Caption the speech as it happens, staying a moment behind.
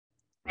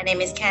My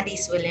name is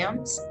Candice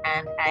Williams,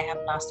 and I have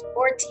lost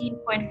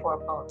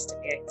 14.4 pounds to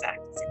be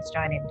exact since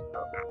joining the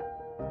program.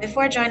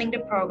 Before joining the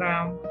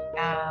program,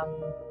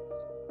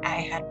 I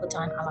had put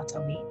on a lot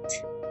of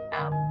weight.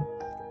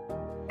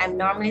 I'm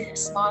normally a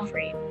small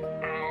frame,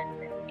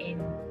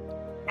 and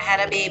I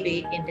had a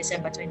baby in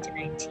December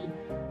 2019,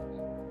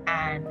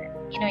 and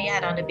you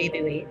had on the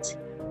baby weight,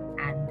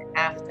 and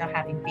after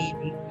having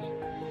baby,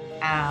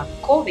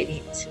 COVID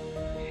hit,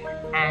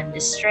 and the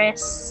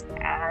stress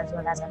as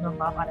well as a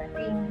number of other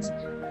things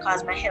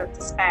caused my health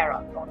to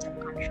spiral out of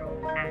control,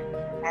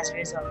 and as a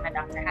result my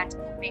doctor had to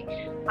put me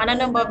on a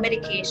number of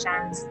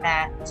medications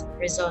that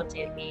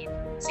resulted in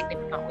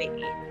significant weight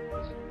gain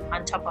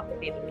on top of the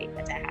baby weight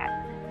that I had.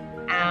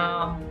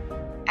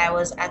 I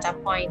was at a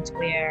point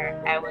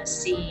where I was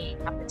seeing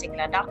a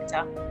particular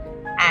doctor,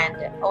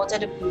 and out of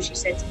the blue she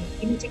said to me,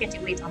 "You need to get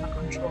your weight under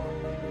control."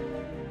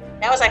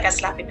 That was like a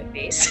slap in the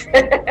face.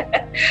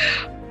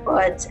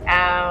 But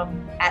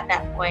at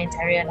that point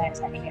I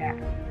realized that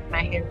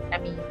my health,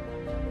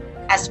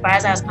 as far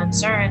as I was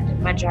concerned, the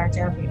majority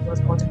of it was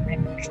out of my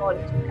control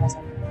because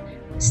of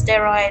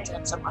steroids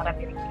and some other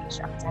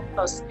medications, and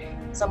plus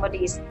some of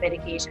these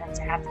medications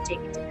I have to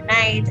take it in the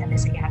night, and they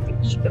say you have to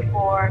eat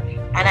before,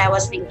 and I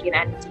was thinking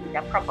I need to eat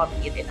a proper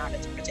meal in order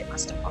to protect my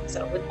stomach.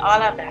 So with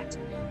all of that,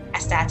 I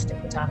started to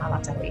put on a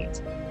lot of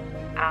weight,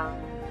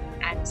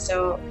 and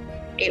so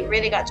it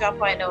really got to a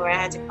point now where I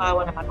had to call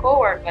one of my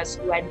coworkers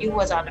who I knew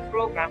was on the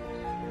program,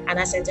 and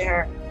I said to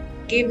her,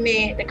 "Give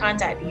me the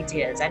contact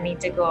details. I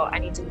need to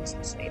lose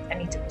some weight. I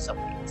need to do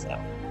something." So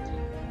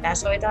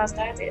that's how it all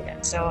started.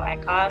 And so I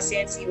called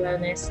CNC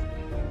Wellness,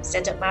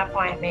 set up my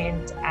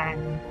appointment,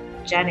 and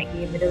Janet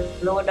gave me the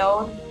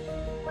lowdown,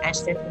 and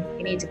she said,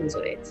 "You need to lose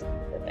weight."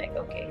 I was like,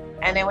 okay.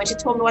 And then when she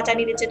told me what I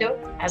needed to do,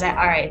 I was like,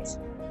 all right,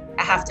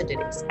 I have to do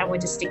this. I'm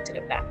going to stick to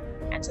the plan.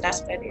 And so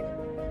that's what I did.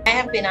 I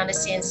have been on the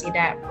CNC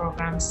diet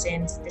program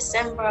since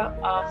December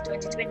of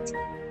 2020.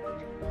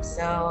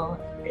 So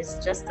it's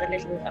just a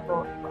little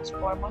about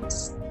 4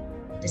 months.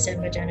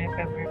 December, January,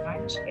 February,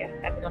 March. Yeah,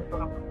 I've been on the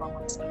program for 4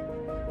 months now.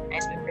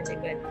 It's been pretty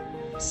good.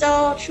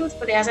 So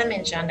truthfully, as I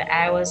mentioned,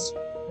 I was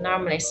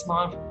normally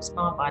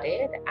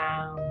small-bodied.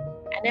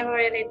 I never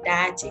really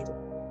dieted.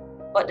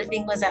 But the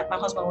thing was that my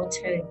husband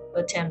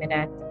would tell me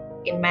that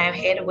in my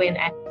head, when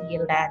I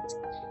feel that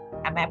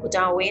I might put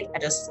on weight, I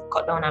just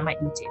cut down on my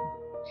eating.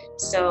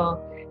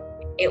 So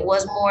it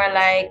was more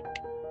like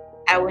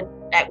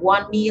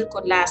one meal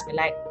could last me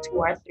like 2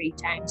 or 3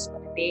 times for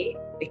the day,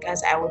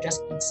 because I would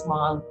just eat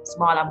small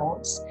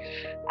amounts.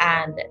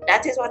 And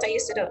that is what I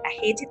used to do. I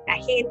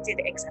hated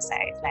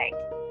exercise. Like,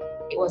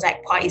 it was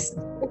like poison.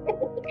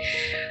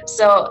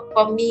 So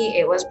for me,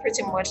 it was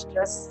pretty much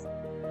just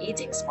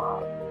eating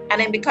small. And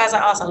then because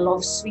I also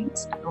love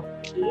sweets, I love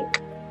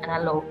cake, and I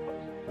love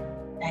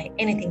like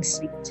anything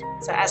sweet.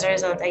 So as a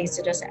result, I used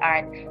to just say, all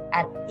right,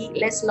 I'll eat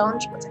less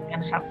lunch, but I'm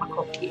gonna have my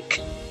cupcake.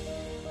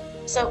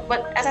 So,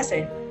 but as I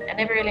said, I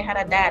never really had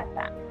a diet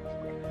plan.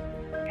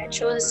 I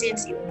chose the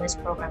CNC Wellness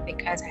program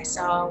because I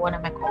saw one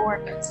of my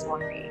coworkers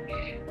one day,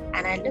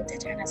 and I looked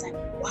at her and I was like,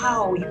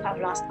 "Wow, you have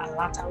lost a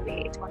lot of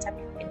weight. What have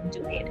you been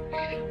doing?"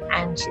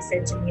 And she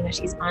said to me,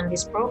 she's on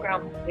this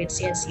program with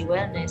CNC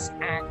Wellness,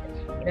 and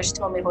she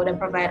told me how they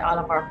provide all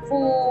of our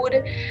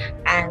food,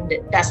 and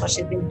that's what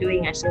she's been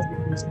doing, and she's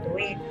been losing the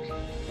weight.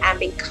 And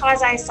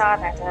because I saw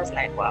that, I was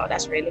like, wow,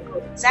 that's really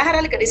good. So I had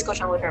a little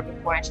discussion with her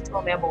before, and she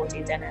told me about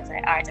it, and I was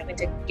like, all right, I'm going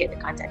to get the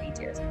contact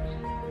details.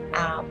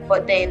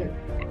 But then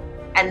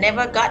I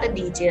never got the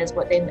details.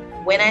 But then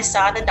when I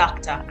saw the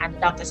doctor, and the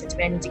doctor said to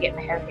me, I need to get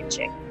my health in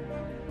check,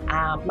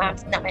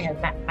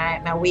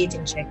 my weight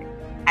in check,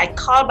 I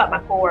called back my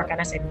coworker and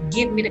I said,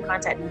 give me the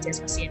contact details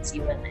for CNC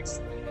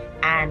Wellness.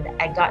 And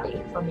I got the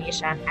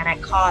information, and I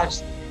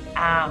called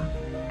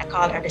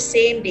her the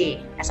same day.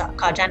 I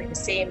called Janet the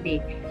same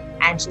day,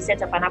 and she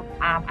set up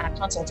a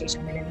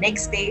consultation the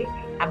next day,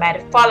 and by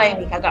the following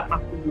week I got my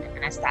food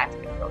and I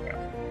started the program.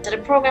 So the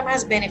program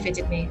has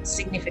benefited me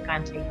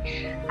significantly.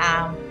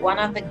 One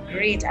of the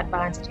great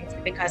advantages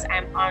is because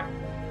I'm on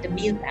the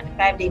meal plan,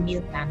 5-day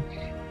meal plan,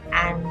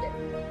 and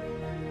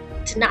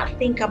to not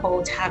think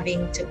about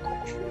having to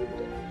cook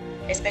food,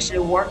 especially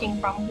working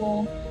from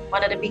home.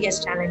 One of the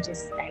biggest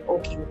challenges is like,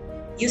 okay,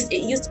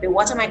 it used to be,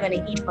 what am I going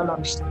to eat for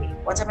lunch today?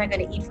 What am I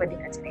going to eat for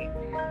dinner today?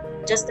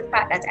 Just the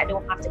fact that I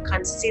don't have to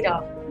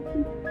consider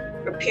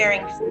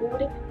preparing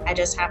food. I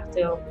just have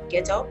to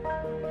get up,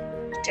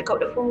 take out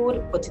the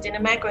food, put it in the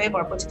microwave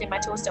or put it in my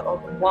toaster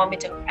oven, warm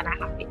it up, and I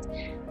have it.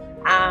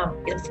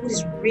 The food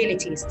is really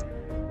tasty,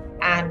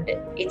 and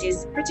it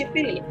is pretty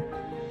filling.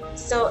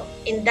 So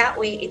in that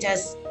way, it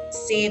has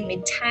saved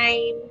me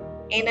time,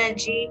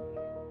 energy,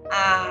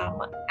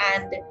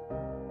 and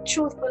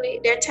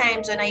truthfully, there are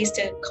times when I used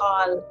to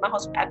call my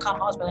husband. I call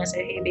my husband and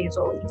say, "Hey, babe,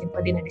 so what are we eating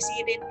for dinner this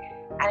evening?"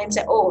 And him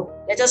say, "Oh,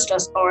 let us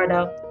just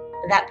order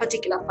that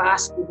particular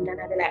fast food." And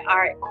I'd be like, "All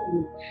right,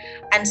 cool."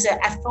 And so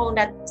I found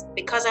that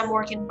because I'm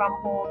working from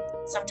home,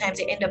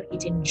 sometimes I end up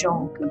eating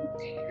junk.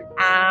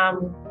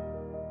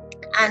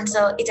 And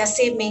so it has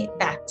saved me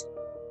that.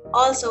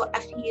 Also, I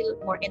feel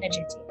more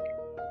energetic.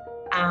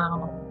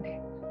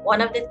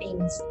 One of the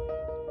things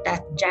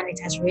that Janet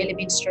has really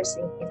been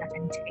stressing is that I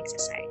need to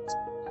exercise.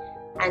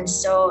 And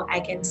so I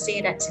can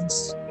say that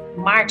since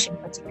March in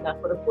particular,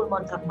 for the full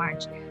month of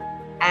March,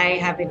 I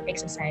have been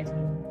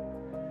exercising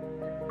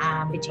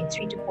between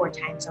 3 to 4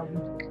 times a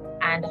week.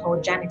 And how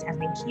Janet has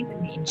been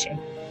keeping me in check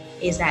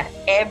is that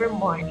every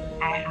morning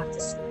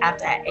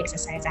after I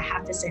exercise, I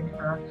have to send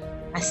her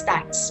my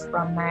stats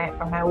from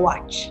my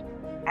watch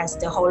as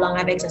to how long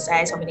I've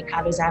exercised, how many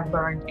calories I've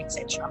burned,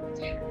 etc.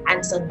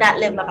 And so that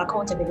level of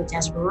accountability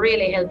has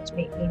really helped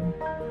me in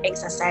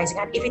exercising.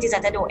 And if it is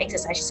that I don't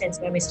exercise, she sends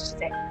me a message to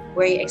say,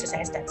 where you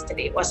exercise stats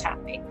today, what's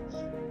happening?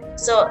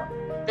 So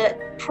the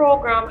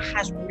program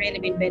has really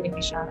been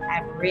beneficial.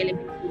 I've really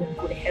been feeling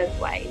good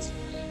health-wise.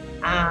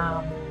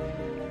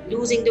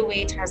 Losing the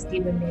weight has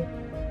given me,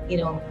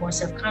 more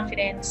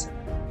self-confidence.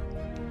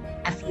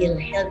 I feel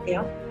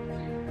healthier.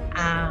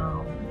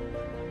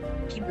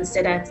 People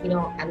say that,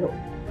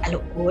 I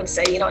look good,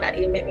 so that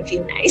it'll make me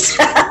feel nice.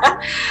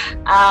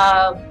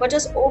 But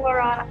just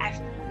overall, I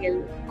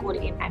feel good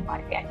in my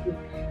body.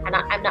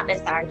 I'm not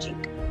lethargic,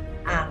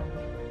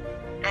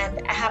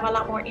 and I have a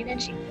lot more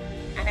energy,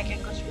 and I can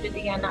go through the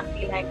day and not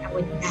feel like I'm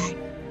going to die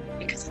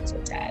because I'm so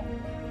tired.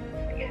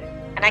 Yeah.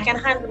 And I can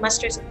handle my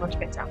stress much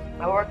better.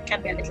 My work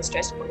can be a little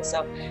stressful,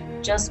 so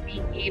just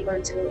being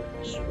able to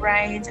eat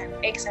right and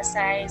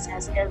exercise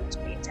has helped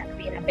me to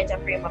be in a better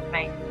frame of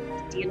mind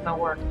to deal with my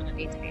work on a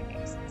day-to-day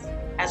basis,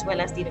 as well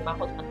as deal with my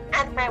husband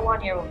and my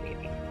 1-year-old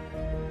baby.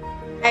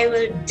 I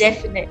will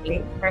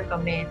definitely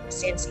recommend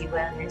CNC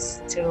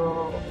Wellness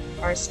to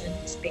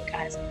persons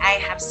because I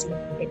have seen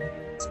the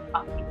benefits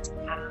of it.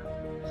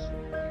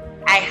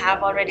 I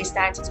have already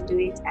started to do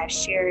it. I've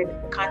shared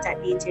the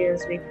contact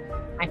details with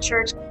my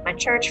church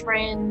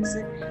friends,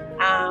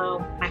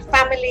 my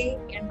family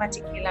in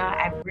particular.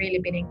 I've really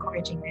been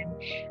encouraging them,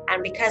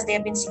 and because they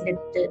have been seeing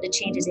the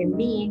changes in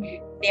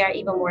me, they are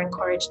even more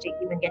encouraged to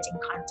even get in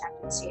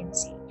contact with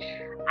CNC.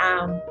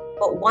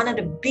 But one of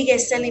the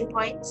biggest selling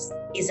points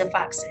is the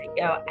fact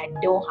that I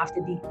don't have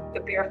to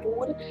prepare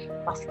food.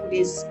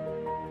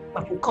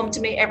 My food come to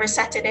me every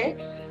Saturday.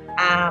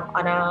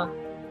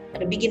 At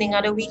the beginning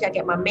of the week, I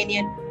get my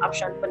menu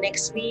option for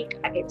next week.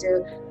 I get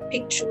to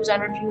pick, choose,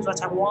 and refuse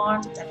what I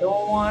want, what I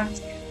don't want,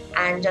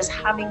 and just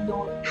having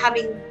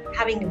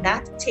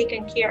that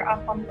taken care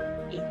of for me,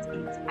 it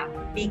is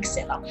a big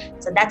seller.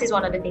 So that is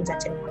one of the things I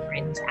tell my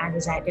friends, and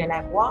it's like they're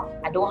like, "What?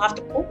 I don't have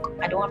to cook.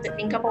 I don't have to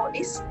think about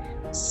this."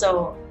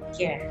 So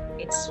yeah,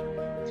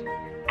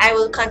 I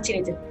will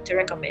continue to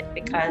recommend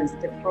because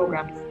the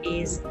program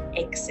is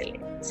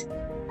excellent.